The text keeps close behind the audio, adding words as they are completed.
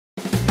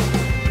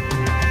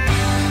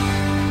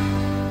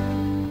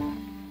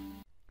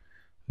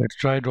Let's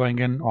try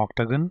drawing an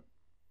octagon.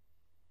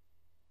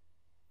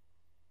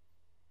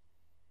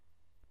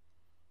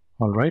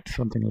 Alright,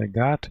 something like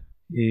that.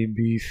 A,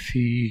 B,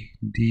 C,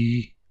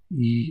 D,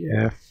 E,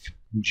 F,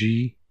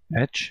 G,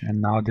 H,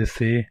 and now they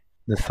say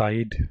the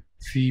side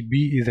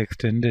CB is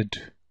extended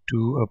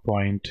to a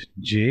point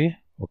J.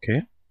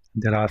 Okay,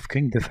 they're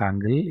asking this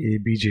angle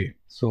ABJ.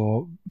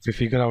 So if we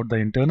figure out the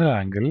internal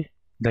angle,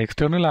 the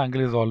external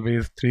angle is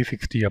always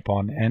 360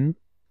 upon N,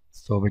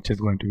 so which is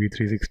going to be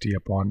 360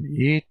 upon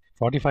 8,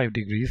 45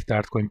 degrees.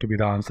 That's going to be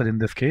the answer in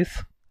this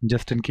case.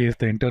 Just in case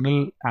the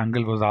internal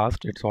angle was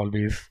asked, it's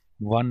always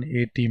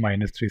 180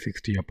 minus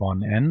 360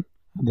 upon N.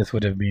 This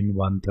would have been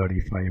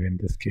 135 in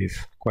this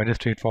case. Quite a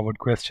straightforward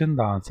question.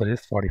 The answer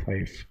is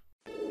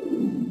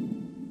 45.